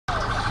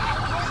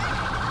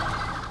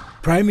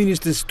Prime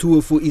Minister's tour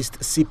for East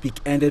Sepik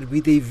ended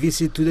with a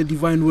visit to the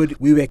Divine Word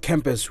Wiwe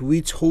campus,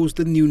 which hosts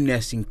the new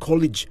nursing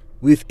college.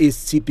 With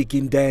East Sepik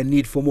in dire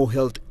need for more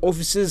health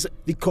officers,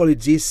 the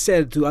college is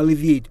said to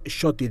alleviate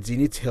shortage in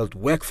its health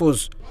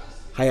workforce.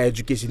 Higher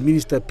Education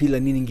Minister Pila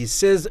Niningi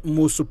says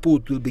more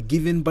support will be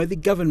given by the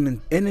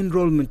government and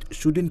enrollment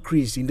should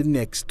increase in the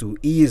next 2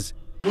 years.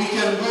 We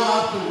can go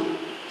up to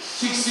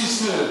 60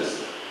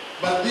 students,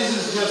 but this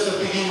is just the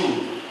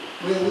beginning.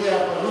 We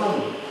have a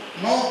room,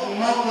 more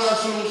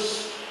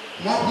classrooms,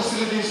 more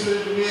facilities we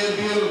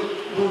build,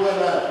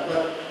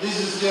 but this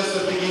is just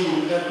the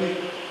beginning that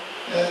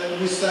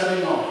we're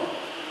starting off.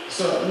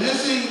 So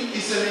nursing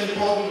is an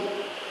important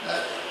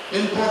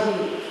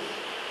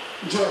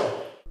job.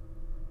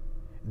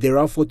 There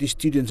are 40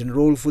 students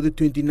enrolled for the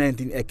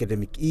 2019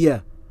 academic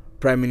year.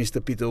 Prime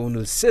Minister Peter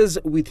O'Neill says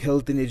with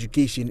health and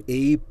education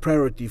a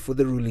priority for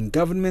the ruling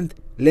government,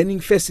 learning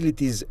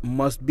facilities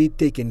must be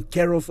taken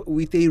care of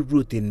with a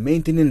routine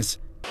maintenance.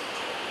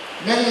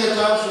 Many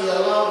times we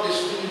allow this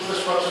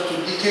infrastructure to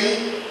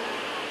decay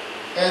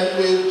and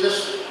we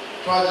just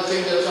try to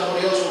think that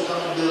somebody else will come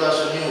and build us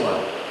a new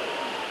one.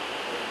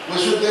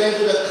 We should get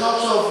into the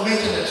culture of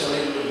maintenance a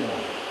little bit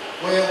more,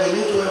 where we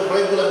need to have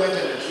regular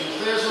maintenance. If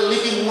there's a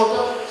leaking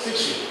water,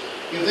 fix it.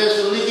 If there's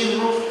a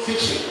leaking roof,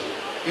 fix it.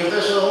 If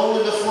there's a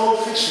hole in the floor,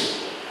 fix it.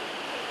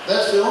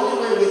 That's the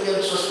only way we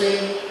can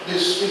sustain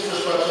this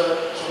infrastructure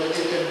so that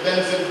it can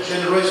benefit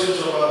generations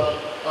of our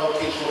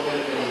kids for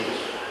many, many years.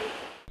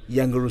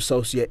 Yangaru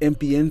Sausia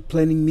MP and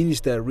Planning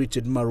Minister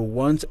Richard Maru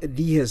wants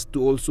DHES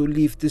to also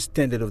lift the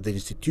standard of the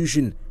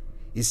institution.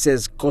 He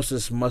says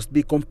courses must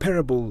be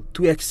comparable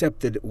to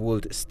accepted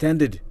world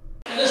standard.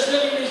 And as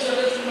Planning Minister,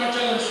 that's my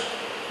challenge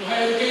to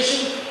higher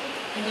education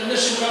and the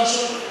Nursing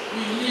Council.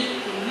 We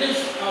need to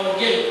lift our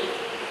game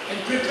and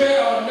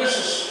prepare our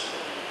nurses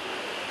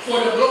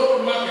for the global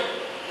market.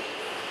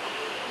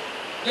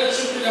 That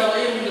should be our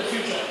aim in the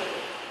future.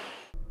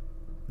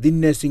 The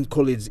nursing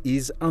college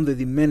is under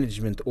the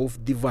management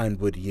of Divine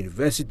Word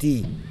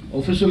University.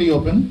 Officially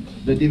open,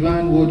 the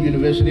Divine Word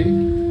University,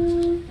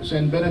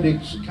 St.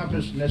 Benedict's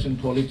Campus Nursing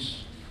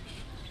College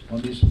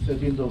on this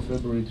 13th of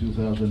February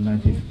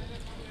 2019.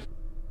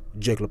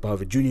 Jack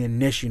Lopave Jr.,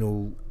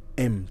 National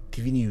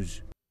EMTV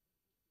News.